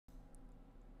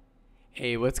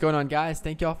Hey, what's going on, guys?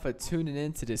 Thank y'all for tuning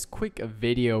in to this quick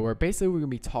video where basically we're going to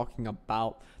be talking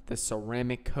about the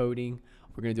ceramic coating.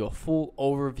 We're going to do a full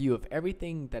overview of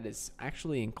everything that is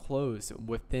actually enclosed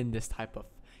within this type of,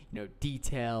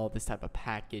 detail, this type of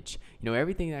package,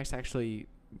 everything that actually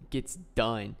gets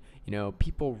done.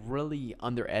 People really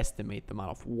underestimate the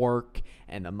amount of work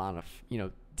and the amount of,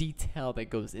 detail that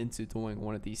goes into doing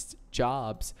one of these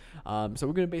jobs. So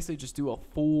we're going to basically just do a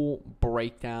full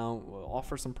breakdown. We'll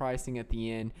offer some pricing at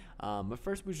the end. But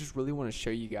first, we just really want to show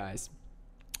you guys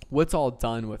what's all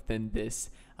done within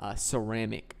this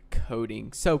ceramic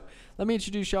coating. So let me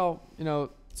introduce y'all,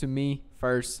 to me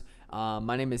first.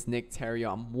 My name is Nick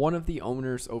Terrio. I'm one of the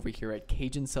owners over here at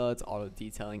Cajun Suds Auto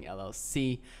Detailing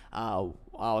LLC. I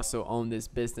also own this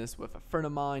business with a friend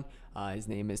of mine. His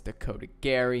name is Dakota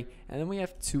Gary, and then we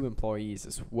have 2 employees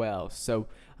as well. So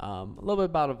a little bit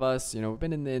about us. We've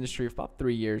been in the industry for about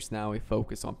 3 years now. We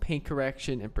focus on paint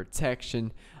correction and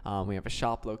protection. We have a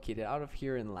shop located out of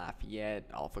here in Lafayette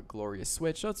off of Gloria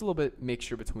Switch. So it's a little bit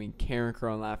mixture between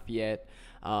Carencro and Lafayette.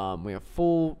 We have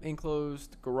full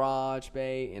enclosed garage,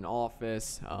 bay, and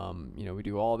office. We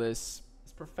do all this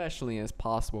as professionally as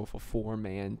possible for a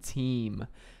 4-man team.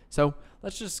 So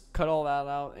let's just cut all that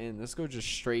out and let's go just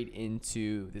straight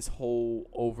into this whole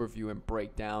overview and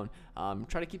breakdown.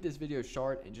 Try to keep this video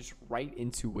short and just right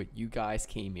into what you guys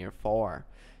came here for.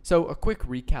 So a quick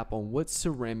recap on what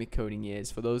ceramic coating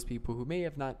is for those people who may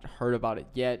have not heard about it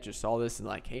yet, just saw this and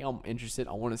like, hey, I'm interested.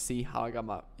 I want to see how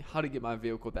to get my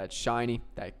vehicle that shiny,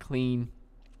 that clean.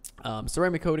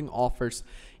 Ceramic coating offers,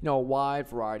 a wide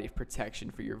variety of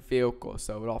protection for your vehicle.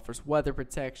 So it offers weather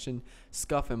protection,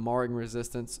 scuff and marring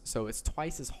resistance. So it's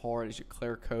twice as hard as your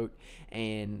clear coat,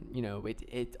 and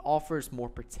it offers more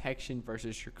protection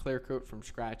versus your clear coat from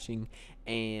scratching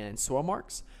and soil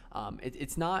marks.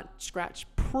 It's not scratch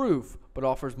proof, but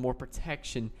offers more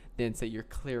protection than say your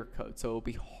clear coat. So it'll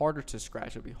be harder to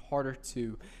scratch. It'll be harder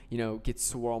to get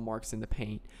swirl marks in the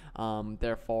paint.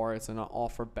 Therefore, it's going to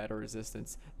offer better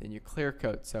resistance than your clear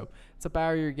coat. So it's a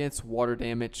barrier against water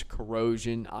damage,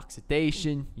 corrosion,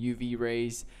 oxidation, UV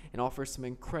rays, and offers some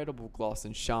incredible gloss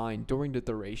and shine during the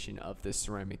duration of the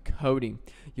ceramic coating.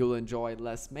 You'll enjoy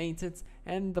less maintenance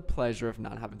and the pleasure of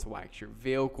not having to wax your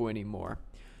vehicle anymore.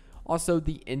 Also,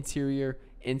 the interior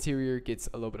gets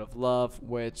a little bit of love,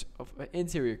 which of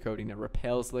interior coating that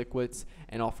repels liquids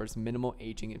and offers minimal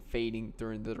aging and fading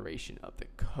during the duration of the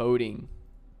coating.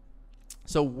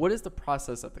 So what is the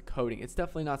process of the coating? It's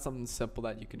definitely not something simple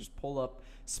that you can just pull up,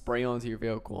 spray onto your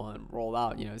vehicle, and roll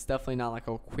out. It's definitely not like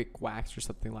a quick wax or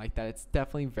something like that. It's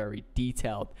definitely very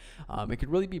detailed. It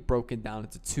could really be broken down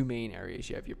into 2 main areas.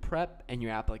 You have your prep and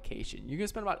your application. You're going to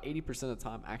spend about 80% of the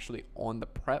time actually on the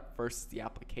prep versus the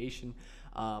application.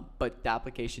 But the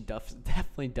application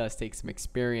definitely does take some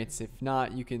experience. If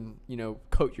not, you can,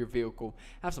 coat your vehicle,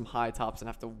 have some high tops, and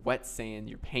have to wet sand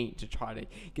your paint to try to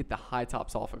get the high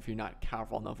tops off if you're not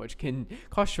careful enough, which can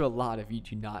cost you a lot if you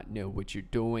do not know what you're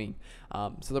doing.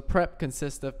 So the prep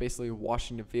consists of basically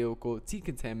washing the vehicle,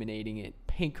 decontaminating it,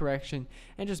 paint correction,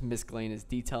 and just miscellaneous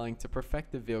detailing to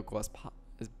perfect the vehicle as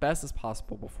best as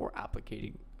possible before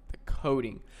applicating the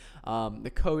coating.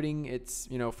 The coating, it's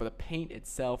for the paint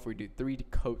itself, we do 3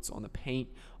 coats on the paint,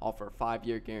 offer a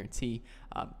 5-year guarantee.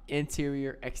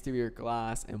 Interior, exterior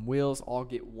glass, and wheels all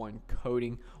get one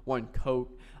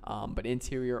coat. But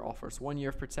interior offers 1 year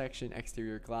of protection,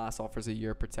 exterior glass offers a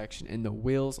year of protection, and the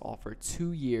wheels offer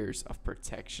 2 years of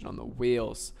protection on the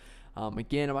wheels.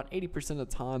 Again, about 80% of the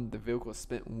time the vehicle is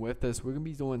spent with us, we're going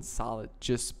to be doing solid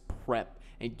just prep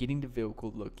and getting the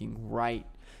vehicle looking right.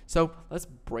 So let's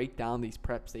break down these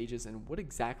prep stages and what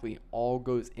exactly all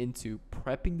goes into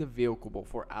prepping the vehicle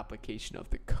before application of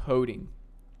the coating.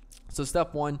 So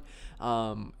step 1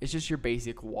 is just your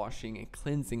basic washing and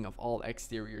cleansing of all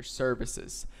exterior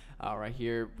surfaces. Right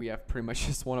here we have pretty much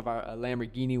just one of our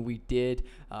Lamborghini. We did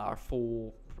our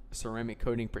full ceramic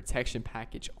coating protection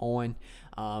package on.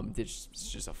 It's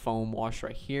just a foam wash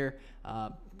right here.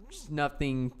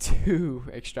 Nothing too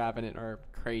extravagant or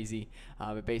crazy,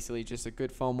 but basically just a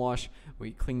good foam wash.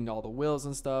 We cleaned all the wheels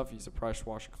and stuff, use a brush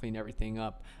wash to clean everything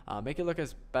up, make it look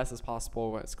as best as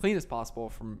possible, as clean as possible,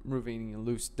 from removing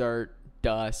loose dirt,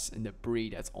 dust, and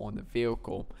debris that's on the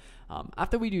vehicle.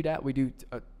 After we do that, we do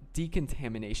a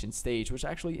decontamination stage, which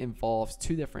actually involves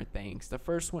 2 different things. The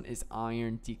first one is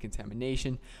iron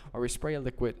decontamination, where we spray a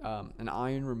liquid, an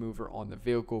iron remover on the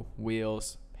vehicle,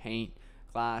 wheels, paint,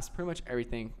 glass, pretty much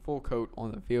everything, full coat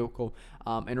on the vehicle,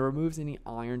 and it removes any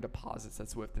iron deposits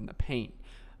that's within the paint.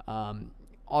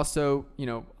 Also,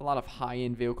 a lot of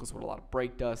high-end vehicles with a lot of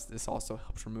brake dust, this also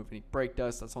helps remove any brake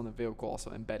dust that's on the vehicle, also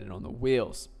embedded on the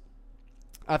wheels.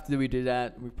 After we do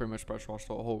that, we pretty much brush wash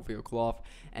the whole vehicle off,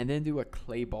 and then do a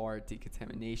clay bar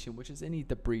decontamination, which is any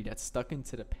debris that's stuck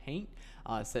into the paint,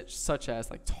 such as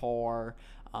like tar,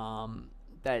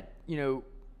 that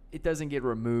it doesn't get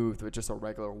removed with just a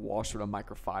regular wash with a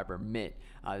microfiber mitt.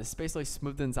 This basically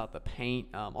smoothens out the paint.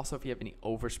 Also, if you have any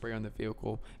overspray on the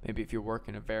vehicle, maybe if you're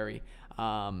working a very,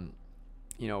 down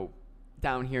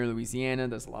here in Louisiana,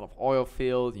 there's a lot of oil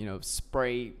field,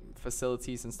 spray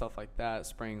facilities and stuff like that,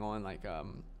 spraying on like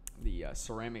the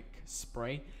ceramic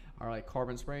spray or like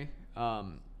carbon spray,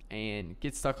 and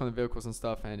get stuck on the vehicles and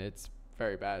stuff, and it's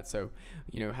very bad. So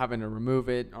having to remove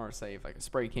it, or say if like a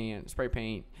spray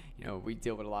paint, we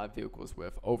deal with a lot of vehicles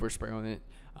with overspray on it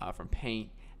from paint,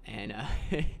 and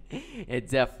it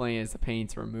definitely is a pain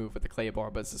to remove with the clay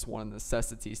bar, but it's just one of the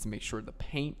necessities to make sure the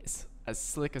paint is as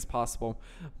slick as possible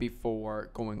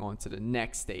before going on to the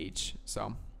next stage.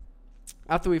 So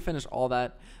after we finish all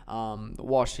that, the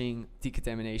washing,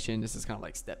 decontamination, this is kind of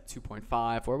like step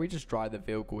 2.5, where we just dry the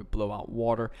vehicle. We blow out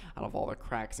water out of all the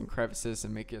cracks and crevices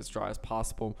and make it as dry as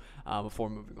possible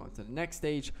before moving on to the next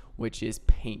stage, which is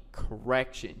paint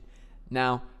correction.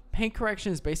 Now, paint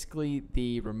correction is basically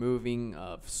the removing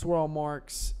of swirl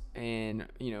marks and,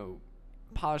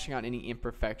 polishing out any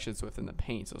imperfections within the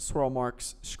paint. So swirl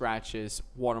marks, scratches,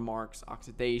 watermarks,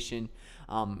 oxidation.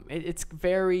 It's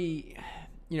very,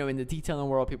 in the detailing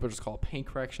world, people just call it paint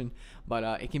correction,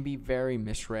 but it can be very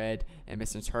misread and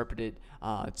misinterpreted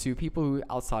to people who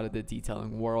outside of the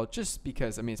detailing world, just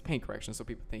because, it's paint correction. So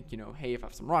people think, hey, if I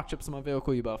have some rock chips in my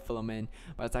vehicle, you better fill them in.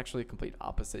 But it's actually a complete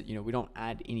opposite. We don't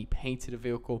add any paint to the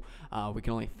vehicle. We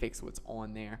can only fix what's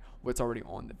on there, what's already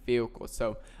on the vehicle.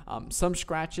 So some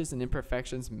scratches and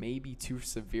imperfections may be too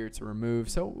severe to remove.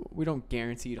 So we don't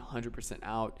guarantee it 100%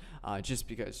 out, just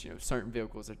because, certain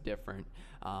vehicles are different.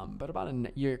 But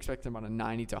you're expecting about a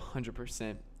 90 to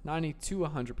 100%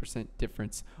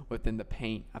 difference within the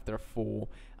paint after a full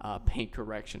paint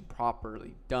correction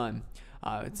properly done.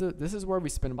 This is where we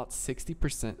spend about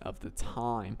 60% of the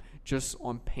time just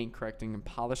on paint correcting and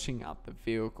polishing out the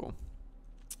vehicle.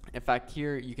 In fact,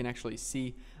 here you can actually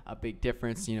see a big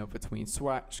difference, between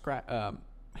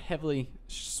heavily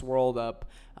swirled up.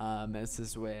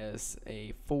 This was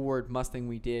a Ford Mustang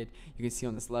we did. You can see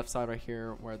on this left side right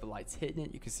here where the light's hitting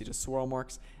it, you can see the swirl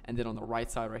marks, and then on the right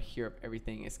side right here,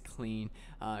 everything is clean,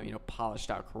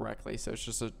 polished out correctly. So it's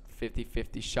just a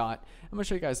 50-50 shot. I'm gonna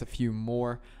show you guys a few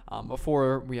more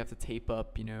before we have to tape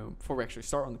up. Before we actually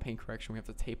start on the paint correction, we have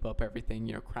to tape up everything.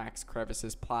 cracks,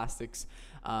 crevices, plastics,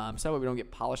 so that way we don't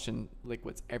get polishing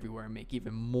liquids everywhere and make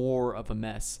even more of a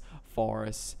mess for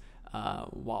us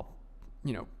while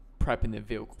prepping the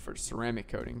vehicle for ceramic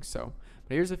coating. So,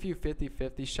 but here's a few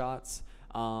 50-50 shots.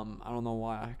 I don't know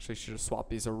why I actually should have swapped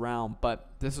these around,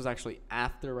 but this was actually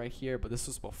after right here, but this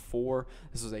was before.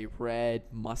 This was a red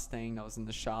Mustang that was in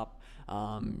the shop.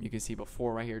 You can see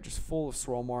before right here, just full of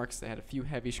swirl marks. They had a few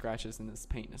heavy scratches in this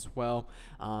paint as well.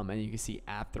 And you can see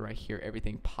after right here,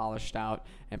 everything polished out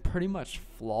and pretty much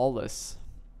flawless.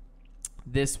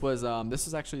 This was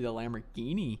actually the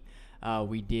Lamborghini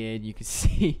we did. You can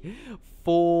see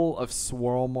full of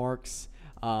swirl marks,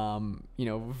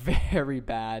 very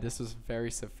bad. This was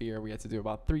very severe. We had to do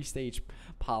about 3-stage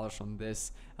polish on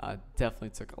this.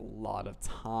 Definitely took a lot of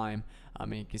time.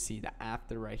 You can see the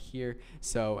after right here.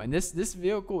 So, and this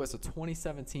vehicle is a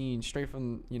 2017 straight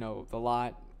from the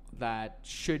lot, that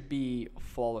should be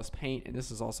flawless paint. And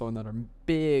this is also another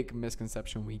big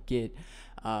misconception we get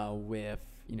with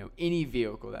any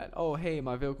vehicle, that, oh, hey,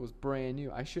 my vehicle is brand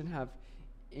new, I shouldn't have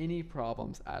any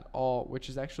problems at all, which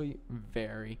is actually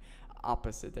very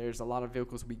opposite. There's a lot of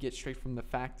vehicles we get straight from the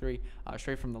factory,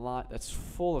 straight from the lot, that's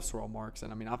full of swirl marks.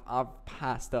 And I've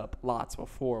passed up lots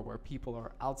before where people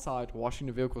are outside washing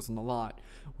the vehicles in the lot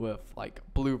with like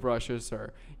blue brushes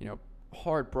or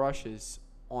hard brushes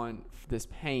on this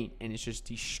paint, and it's just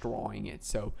destroying it.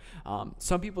 So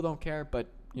some people don't care, but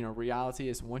reality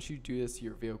is, once you do this to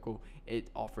your vehicle, it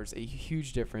offers a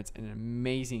huge difference and an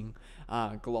amazing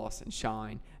gloss and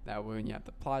shine, that when you have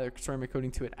to apply the ceramic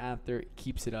coating to it after, it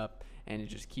keeps it up and it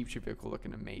just keeps your vehicle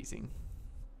looking amazing.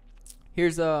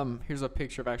 Here's a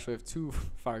picture of two of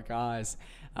our guys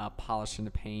polishing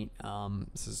the paint.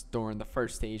 This is during the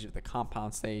first stage of the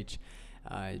compound stage.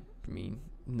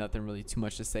 Nothing really too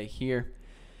much to say here.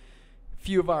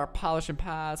 Few of our polishing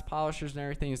pads, polishers, and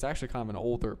everything is actually kind of an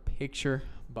older picture,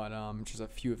 but just a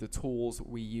few of the tools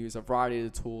we use, a variety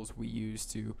of the tools we use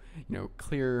to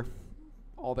clear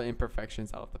all the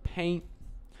imperfections out of the paint.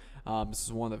 This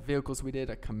is one of the vehicles we did,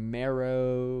 a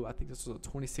Camaro. I think this was a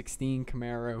 2016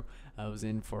 Camaro. I was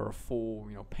in for a full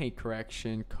paint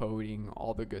correction, coating,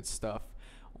 all the good stuff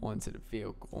onto the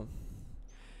vehicle.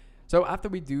 So after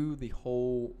we do the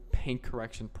whole paint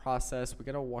correction process, we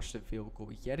gotta wash the vehicle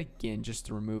yet again just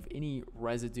to remove any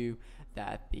residue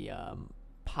that the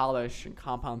polish and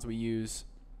compounds we use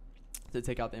to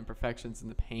take out the imperfections in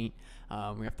the paint.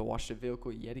 We have to wash the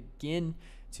vehicle yet again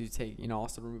to take,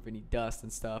 also remove any dust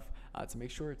and stuff to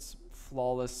make sure it's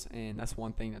flawless. And that's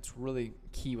one thing that's really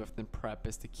key within prep,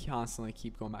 is to constantly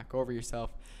keep going back over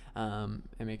yourself and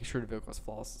making sure the vehicle is as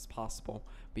flawless as possible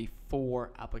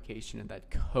before application of that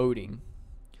coating.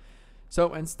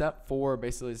 So in step 4,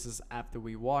 basically this is after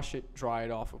we wash it, dry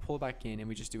it off, we'll pull it back in, and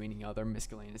we just do any other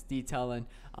miscellaneous detailing.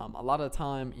 A lot of the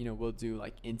time, we'll do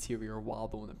like interior while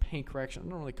doing the paint correction. I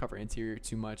don't really cover interior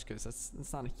too much because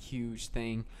that's not a huge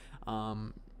thing.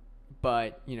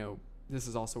 But this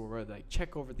is also where we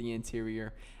check over the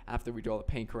interior after we do all the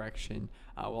paint correction.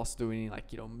 We'll also do any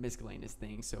miscellaneous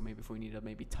things. So maybe if we need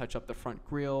to touch up the front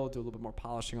grille, do a little bit more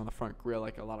polishing on the front grille,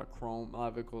 like a lot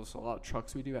of vehicles, a lot of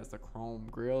trucks we do has the chrome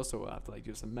grille, so we'll have to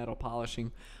do some metal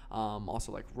polishing.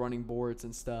 Also running boards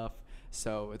and stuff.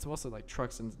 So it's mostly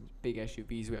trucks and big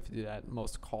SUVs. We have to do that.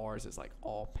 Most cars is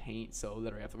all paint. So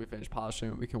literally after we finish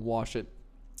polishing it, we can wash it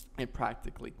and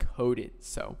practically coat it.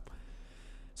 So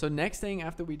next thing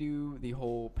after we do the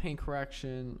whole paint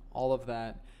correction, all of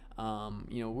that,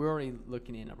 we're already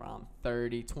looking in around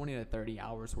 20 to 30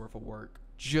 hours worth of work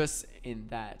just in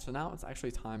that. So now it's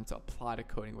actually time to apply the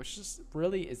coating, which just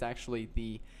really is actually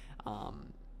the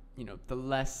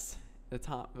less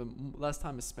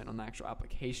time is spent on the actual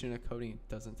application of coating. It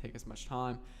doesn't take as much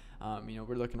time.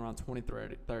 We're looking around 20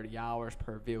 to 30 hours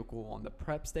per vehicle on the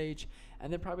prep stage,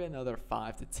 and then probably another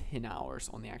 5 to 10 hours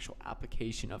on the actual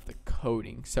application of the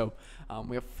coating. So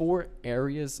we have 4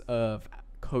 areas of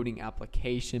coating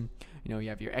application. You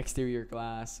have your exterior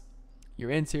glass,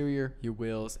 your interior, your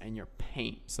wheels, and your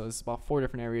paint. So this is about 4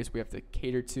 different areas we have to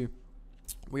cater to.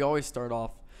 We always start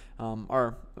off,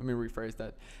 or let me rephrase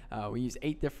that. We use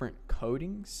 8 different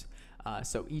coatings.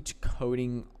 So each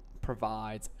coating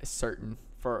provides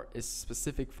is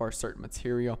specific for a certain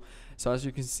material. So as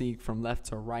you can see from left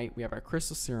to right, we have our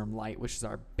Crystal Serum Light, which is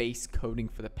our base coating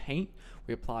for the paint.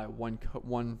 We apply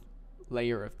one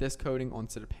layer of this coating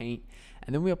onto the paint,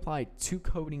 and then we apply 2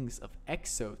 coatings of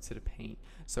EXO to the paint.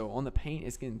 So on the paint,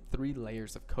 it's getting 3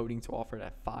 layers of coating to offer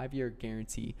that 5-year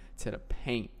guarantee to the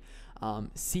paint.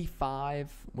 C5,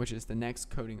 which is the next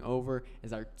coating over,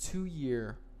 is our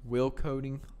 2-year wheel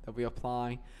coating that we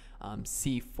apply.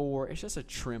 C4, it's just a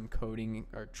trim coating,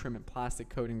 or trim and plastic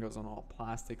coating, goes on all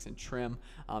plastics and trim.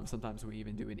 Sometimes we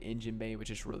even do an engine bay,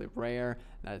 which is really rare.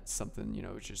 That's something,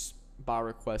 just by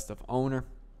request of owner.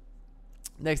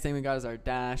 Next thing we got is our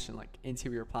dash and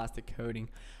interior plastic coating.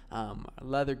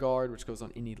 Leather guard, which goes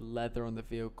on any leather on the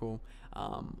vehicle.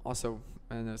 Also,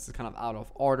 and this is kind of out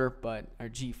of order, but our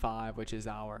G5, which is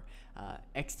our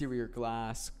exterior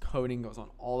glass coating, goes on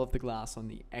all of the glass on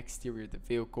the exterior of the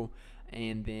vehicle.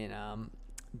 And then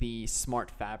the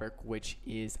Smart Fabric, which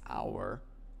is our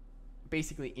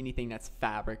basically anything that's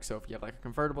fabric. So if you have a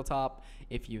convertible top,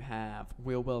 if you have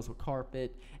wheel wells with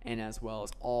carpet, and as well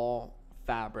as all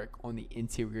fabric on the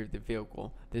interior of the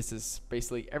vehicle. This is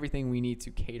basically everything we need to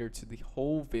cater to the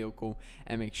whole vehicle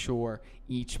and make sure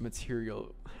each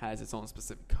material has its own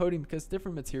specific coating, because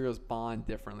different materials bond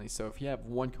differently. So if you have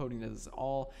one coating that is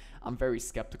all, I'm very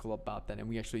skeptical about that. And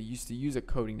we actually used to use a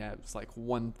coating that was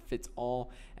one fits all,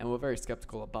 and we're very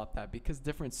skeptical about that because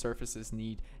different surfaces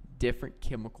need different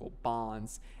chemical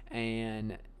bonds.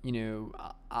 And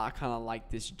I kind of like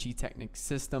this G-Technic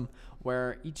system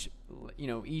where each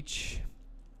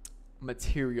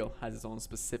material has its own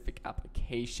specific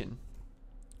application.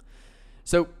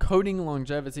 So coating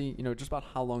longevity, just about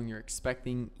how long you're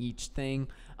expecting each thing.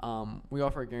 We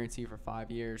offer a guarantee for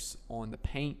 5 years on the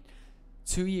paint,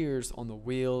 2 years on the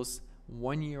wheels,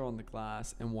 1 year on the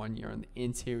glass, and 1 year on the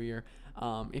interior.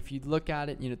 If you look at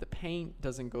it, the paint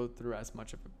doesn't go through as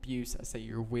much of abuse as say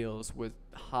your wheels, with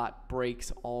hot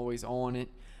brakes always on it.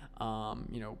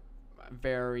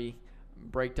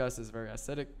 Brake dust is very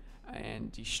acidic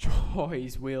and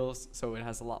destroys wheels, so it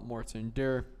has a lot more to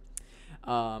endure.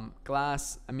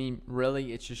 Glass,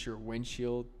 really it's just your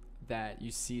windshield that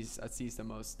sees the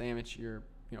most damage. Your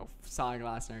side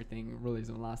glass and everything really is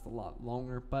going to last a lot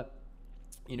longer, but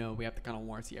we have to kind of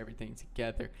warranty everything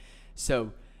together.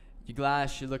 So your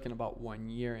glass, you're looking about 1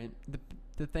 year. And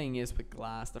the thing is with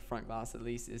glass, the front glass at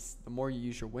least, is the more you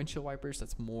use your windshield wipers,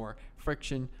 that's more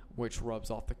friction, which rubs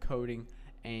off the coating.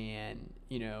 And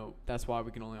that's why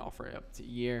we can only offer it up to a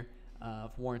year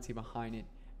of warranty behind it,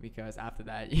 because after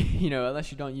that,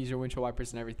 unless you don't use your windshield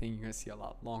wipers and everything, you're going to see a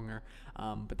lot longer.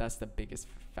 But that's the biggest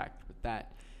factor with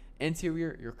that.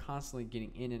 Interior, you're constantly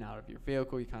getting in and out of your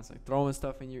vehicle. You're constantly throwing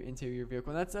stuff in your interior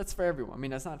vehicle. And that's for everyone. I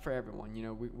mean, that's not for everyone. You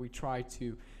know, we try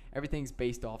to, everything's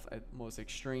based off at most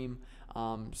extreme.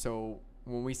 So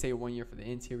when we say 1 year for the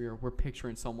interior, we're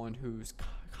picturing someone who's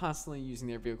constantly using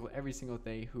their vehicle every single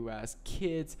day, who has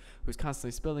kids, who's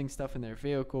constantly spilling stuff in their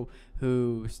vehicle,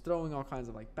 who's throwing all kinds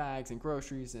of like bags and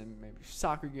groceries and maybe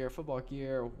soccer gear, football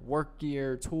gear, work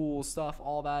gear, tools, stuff,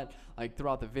 all that like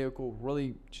throughout the vehicle,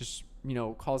 really just, you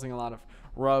know, causing a lot of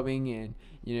rubbing and,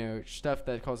 you know, stuff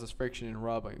that causes friction and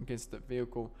rub against the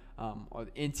vehicle, or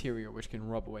the interior, which can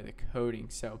rub away the coating.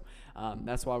 So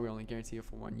that's why we only guarantee it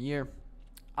for 1 year.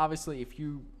 Obviously, if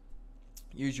you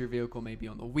use your vehicle maybe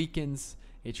on the weekends,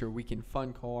 it's your weekend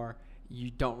fun car, you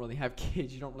don't really have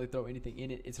kids, you don't really throw anything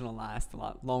in it, it's going to last a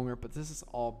lot longer. But this is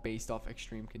all based off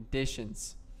extreme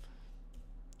conditions.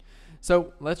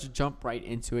 So let's jump right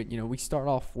into it. You know, we start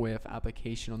off with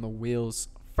application on the wheels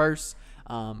first,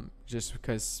 just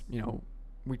because, you know,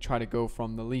 we try to go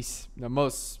from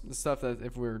the stuff that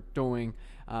if we're doing,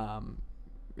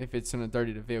 if it's going to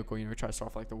dirty the vehicle, you know, we try to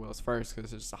start off like the wheels first,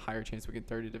 because there's a higher chance we can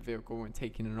dirty the vehicle when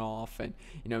taking it off, and,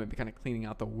 you know, maybe kind of cleaning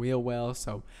out the wheel well.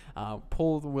 So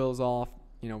pull the wheels off.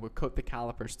 You know, we'll coat the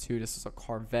calipers too. This is a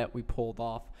Corvette we pulled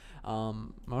off.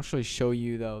 I'll actually show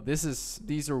you though.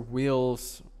 These are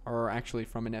wheels are actually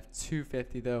from an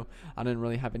F-250 though. I didn't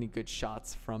really have any good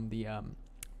shots from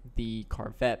the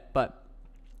Corvette, but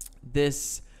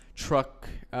this truck,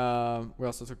 we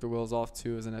also took the wheels off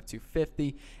too, as an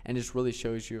F-250, and just really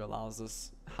shows you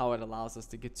how it allows us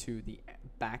to get to the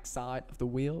backside of the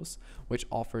wheels, which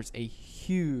offers a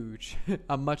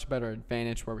much better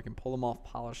advantage, where we can pull them off,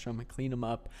 polish them, and clean them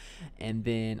up, and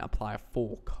then apply a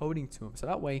full coating to them. So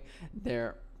that way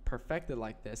they're perfected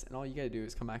like this, and all you gotta do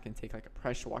is come back and take like a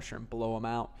pressure washer and blow them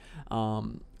out,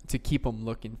 to keep them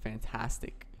looking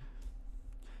fantastic.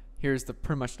 Here's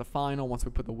pretty much the final once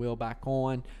we put the wheel back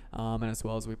on, and as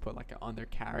well as we put like an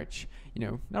undercarriage, you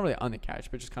know, not really undercarriage,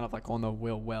 but just kind of like on the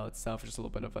wheel well itself, just a little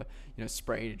bit of a, you know,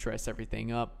 spray to dress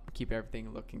everything up, keep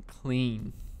everything looking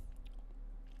clean.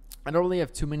 I don't really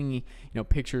have too many, you know,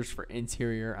 pictures for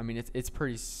interior. I mean, it's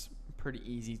pretty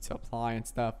easy to apply and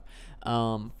stuff.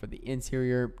 For the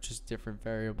interior, just different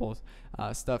variables,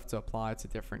 stuff to apply to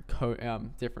different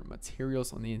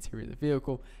materials on the interior of the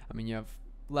vehicle. I mean, you have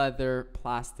leather,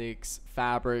 plastics,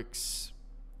 fabrics,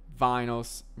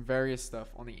 vinyls, various stuff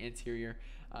on the interior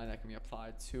that can be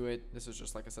applied to it. This is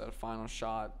just, like I said, a final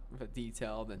shot with a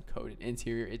detailed and coated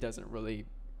interior. It doesn't really,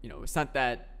 you know, it's not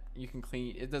that you can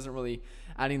clean. It doesn't really,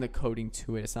 adding the coating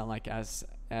to it, it's not like as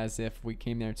if we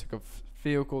came there and took a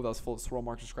vehicle that was full of swirl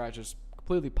marks and scratches,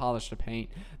 completely polished the paint,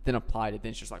 then applied it, then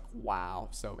it's just like, wow.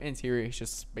 So interior, it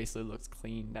just basically looks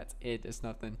clean. That's it. There's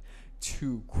nothing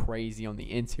too crazy on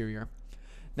the interior.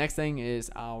 Next thing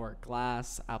is our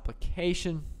glass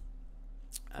application.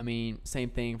 I mean, same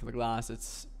thing for the glass.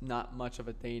 It's not much of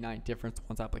a day-night difference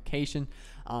once application.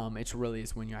 It really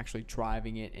is when you're actually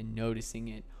driving it and noticing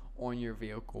it on your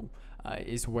vehicle,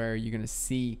 is where you're going to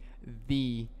see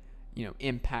the, you know,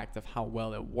 impact of how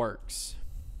well it works.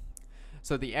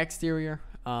 So the exterior,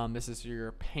 this is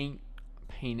your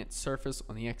painted surface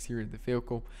on the exterior of the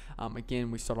vehicle. Again,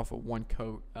 we start off with 1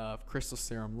 coat of Crystal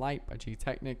Serum Light by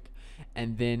G-Technic,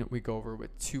 and then we go over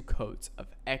with 2 coats of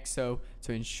EXO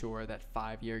to ensure that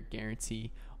 5-year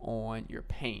guarantee on your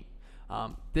paint.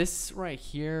 This right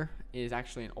here is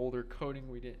actually an older coating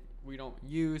we don't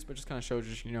use, but just kind of shows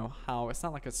you, you know, how it's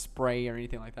not like a spray or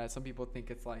anything like that. Some people think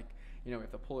it's like, you know, we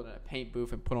have to pull it in a paint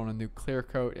booth and put on a new clear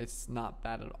coat. It's not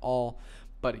that at all.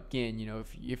 But again, you know,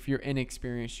 if you're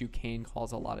inexperienced, you can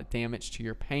cause a lot of damage to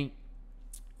your paint.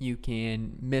 You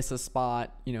can miss a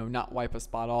spot, you know, not wipe a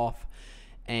spot off,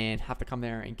 and have to come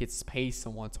there and pay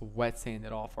someone to wet sand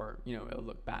it off, or, you know, it'll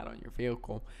look bad on your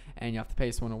vehicle. And you have to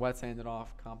pay someone to wet sand it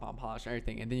off, compound polish,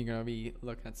 everything. And then you're going to be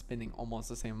looking at spending almost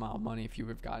the same amount of money if you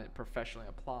would have got it professionally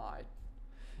applied.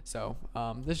 So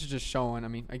this is just showing, I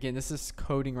mean, again, this is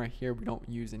coating right here we don't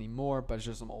use anymore, but it's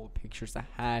just some old pictures I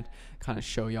had, kind of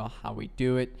show y'all how we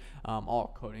do it.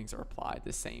 All coatings are applied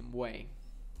the same way.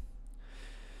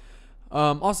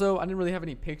 Also, I didn't really have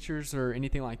any pictures or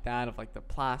anything like that of like the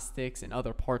plastics and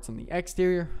other parts on the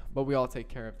exterior, but we all take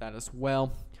care of that as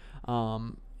well.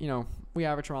 You know, we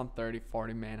average around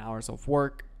 30-40 man hours of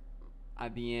work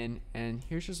at the end, and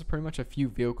here's just pretty much a few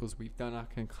vehicles we've done. I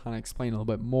can kind of explain a little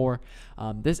bit more.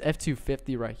 This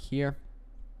F-250 right here,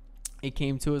 it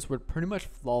came to us with pretty much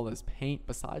flawless paint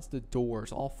besides the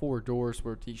doors. All 4 doors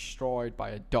were destroyed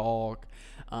by a dog,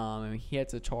 and we had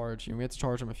to charge him a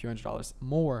few $100s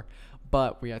more.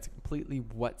 but we had to completely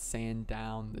wet sand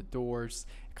down the doors,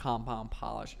 compound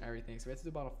polish, and everything. So we had to do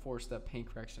about a 4-step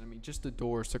paint correction. I mean, just the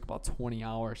doors took about 20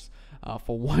 hours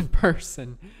for one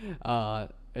person.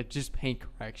 Just paint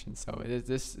correction. So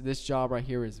this job right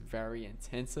here is very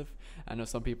intensive. I know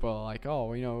some people are like,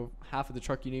 oh, you know, half of the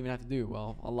truck you didn't even have to do.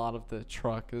 Well, a lot of the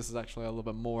truck, this is actually a little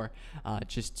bit more,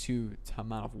 just to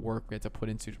amount of work we had to put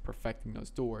into perfecting those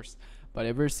doors. But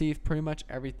it received pretty much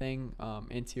everything.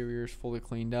 Interiors fully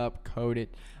cleaned up, coated.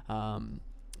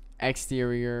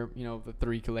 Exterior, you know, the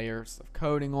 3 layers of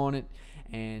coating on it,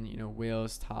 and, you know,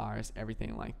 wheels, tires,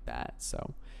 everything like that.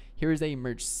 So here's a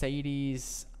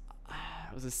Mercedes.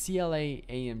 It was a CLA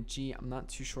AMG. I'm not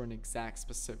too sure an exact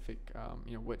specific,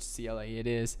 you know, which CLA it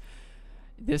is.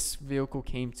 This vehicle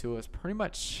came to us pretty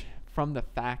much from the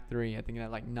factory. I think it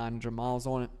had like 900 miles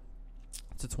on it.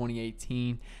 To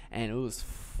 2018, and it was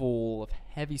full of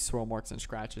heavy swirl marks and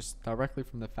scratches directly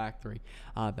from the factory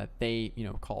that they, you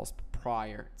know, caused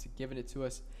prior to giving it to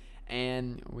us.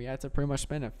 And we had to pretty much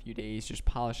spend a few days just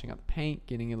polishing up the paint,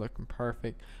 getting it looking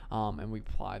perfect, and we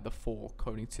applied the full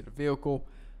coating to the vehicle.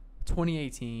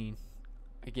 2018,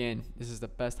 again, this is the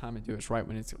best time to do it. It's right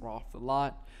when it's off the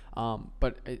lot.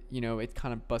 But it, you know, it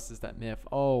kind of busts that myth.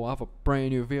 Oh, I have a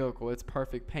brand new vehicle, it's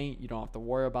perfect paint, you don't have to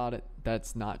worry about it.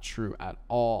 That's not true at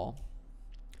all.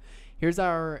 Here's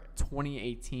our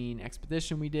 2018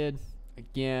 Expedition we did.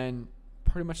 Again,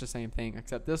 pretty much the same thing,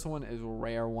 except this one is a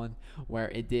rare one where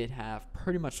it did have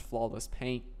pretty much flawless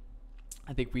paint.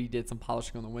 I think we did some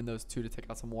polishing on the windows too to take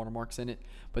out some watermarks in it,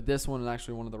 but this one is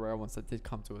actually one of the rare ones that did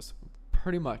come to us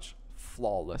pretty much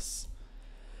flawless.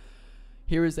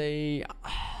 Here is a,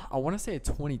 I want to say a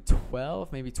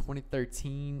 2012, maybe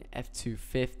 2013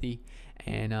 F250,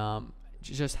 and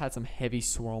just had some heavy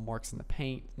swirl marks in the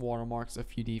paint, watermarks, a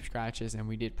few deep scratches, and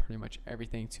we did pretty much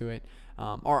everything to it.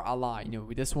 Or a lie, you know,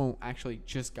 this one actually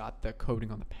just got the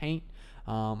coating on the paint,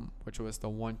 which was the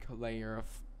 1 layer of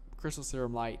Crystal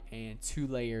Serum Light and 2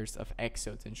 layers of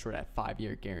EXO to ensure that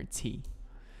 5-year guarantee.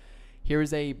 Here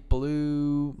is a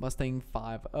blue Mustang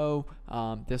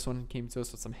 5.0. This one came to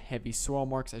us with some heavy swirl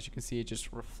marks. As you can see, it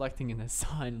just reflecting in the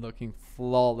sun, looking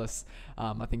flawless.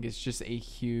 I think it's just a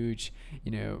huge,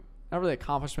 you know, not really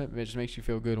accomplishment, but it just makes you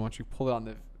feel good once you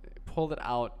pull it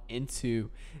out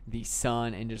into the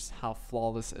sun and just how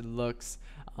flawless it looks.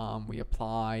 We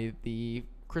apply the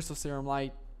Crystal Serum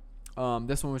Light.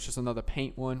 This one was just another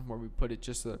paint one where we put it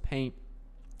just to the paint,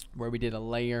 where we did a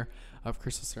layer of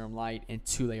Crystal Serum Light and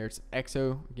 2 layers of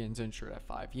EXO, again to ensure that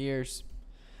 5 years.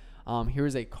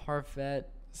 Here's a Corvette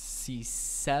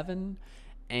C7,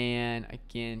 and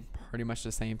again pretty much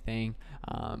the same thing.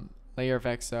 Layer of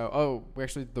EXO. Oh, we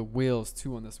actually did the wheels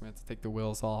too on this one. We had to take the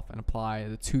wheels off and apply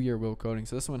the 2-year wheel coating.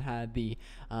 So this one had the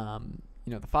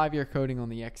you know, the 5-year coating on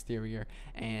the exterior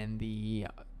and the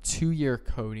 2-year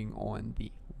coating on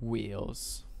the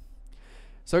wheels.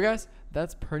 So guys,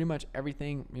 that's pretty much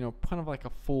everything, you know, kind of like a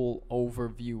full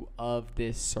overview of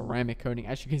this ceramic coating.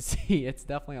 As you can see, it's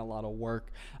definitely a lot of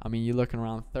work. I mean, you're looking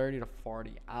around 30 to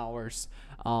 40 hours,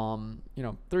 you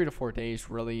know, 3 to 4 days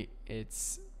really.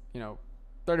 It's, you know,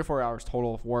 34 hours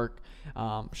total of work,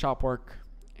 shop work,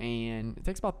 and it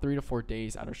takes about 3 to 4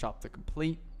 days out of shop to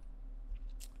complete.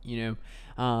 You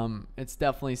know, it's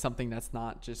definitely something that's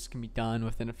not just can be done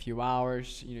within a few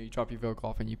hours. You know, you drop your vehicle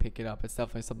off and you pick it up. It's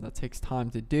definitely something that takes time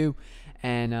to do,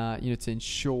 and you know, to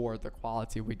ensure the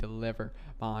quality we deliver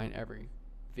behind every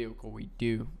vehicle we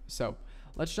do. So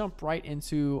let's jump right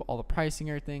into all the pricing,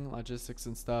 everything, logistics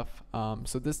and stuff.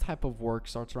 So this type of work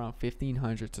starts around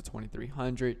 $1,500 to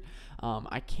 $2,300.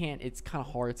 It's kind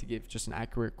of hard to give just an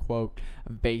accurate quote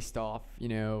based off, you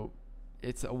know,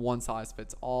 it's a one size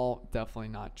fits all. Definitely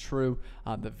not true.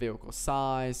 The vehicle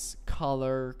size,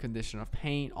 color, condition of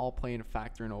paint all play a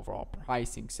factor in overall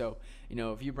pricing. So, you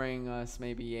know, if you bring us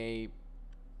maybe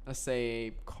let's say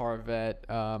a Corvette,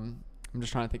 I'm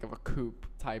just trying to think of a coupe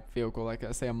type vehicle, like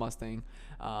let's say a Mustang,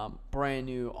 brand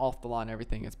new, off the lot and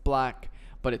everything. It's black,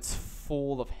 but it's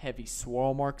full of heavy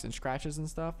swirl marks and scratches and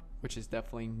stuff, which is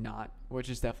definitely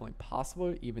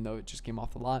possible, even though it just came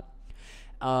off the lot.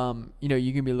 You know,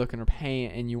 you can be looking to pay,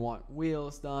 and you want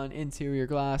wheels done, interior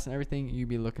glass and everything, you'd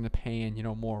be looking to pay in, you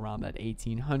know, more around that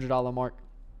 $1,800 mark.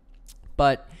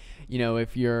 But, you know,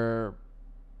 if you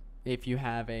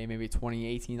have a maybe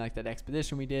 2018 like that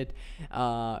Expedition we did,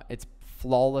 it's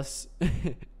flawless.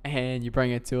 and you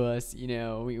bring it to us, we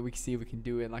can see we can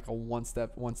do it in like a one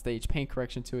stage paint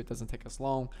correction to it. Doesn't take us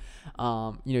long.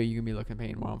 You can be looking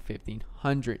paying around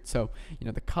 $1,500. So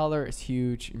the color is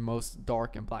huge in most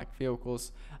dark and black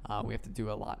vehicles. We have to do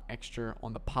a lot extra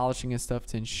on the polishing and stuff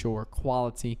to ensure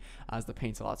quality, as the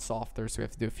paint's a lot softer, so we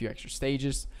have to do a few extra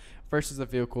stages versus a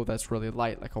vehicle that's really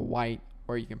light like a white,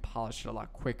 where you can polish it a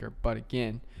lot quicker. But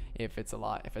again, if it's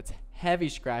heavy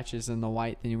scratches in the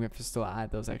white, then you have to still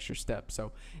add those extra steps.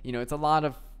 So it's a lot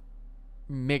of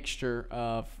mixture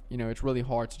of, it's really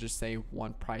hard to just say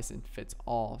one price and fits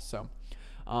all. So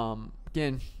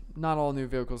again, not all new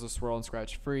vehicles are swirl and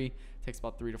scratch free. It takes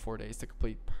about 3 to 4 days to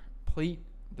complete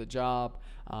the job.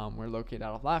 We're located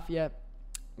out of Lafayette.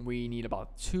 We need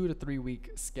about 2 to 3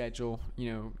 week schedule.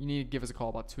 You need to give us a call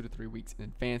about 2 to 3 weeks in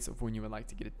advance of when you would like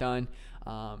to get it done.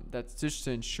 That's just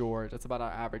to ensure. That's about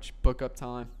our average book up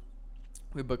time.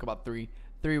 We book about three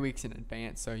weeks in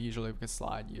advance, so usually we can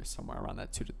slide you somewhere around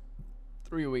that 2 to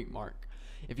 3 week mark.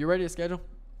 If you're ready to schedule,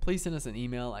 please send us an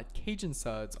email at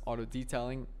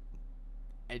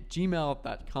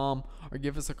CajunSudsAutoDetailing@gmail.com, or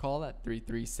give us a call at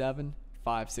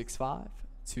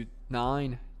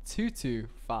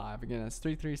 337-565-9225. Again, that's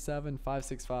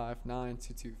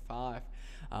 337-565-9225.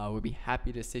 We'll be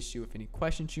happy to assist you with any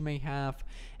questions you may have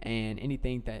and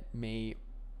anything that may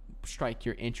strike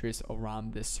your interest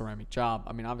around this ceramic job.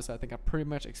 Obviously I think I pretty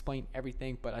much explained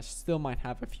everything, but I still might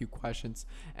have a few questions,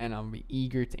 and I'll be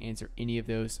eager to answer any of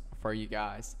those for you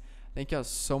guys. Thank y'all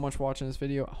so much for watching this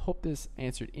video. I hope this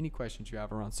answered any questions you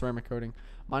have around ceramic coating.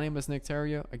 My name is Nick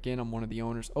Terrio. Again, I'm one of the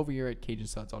owners over here at Cajun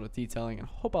Suds Auto Detailing, and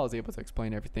hope I was able to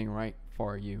explain everything right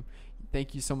for you.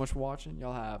 Thank you so much for watching.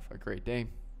 Y'all have a great day.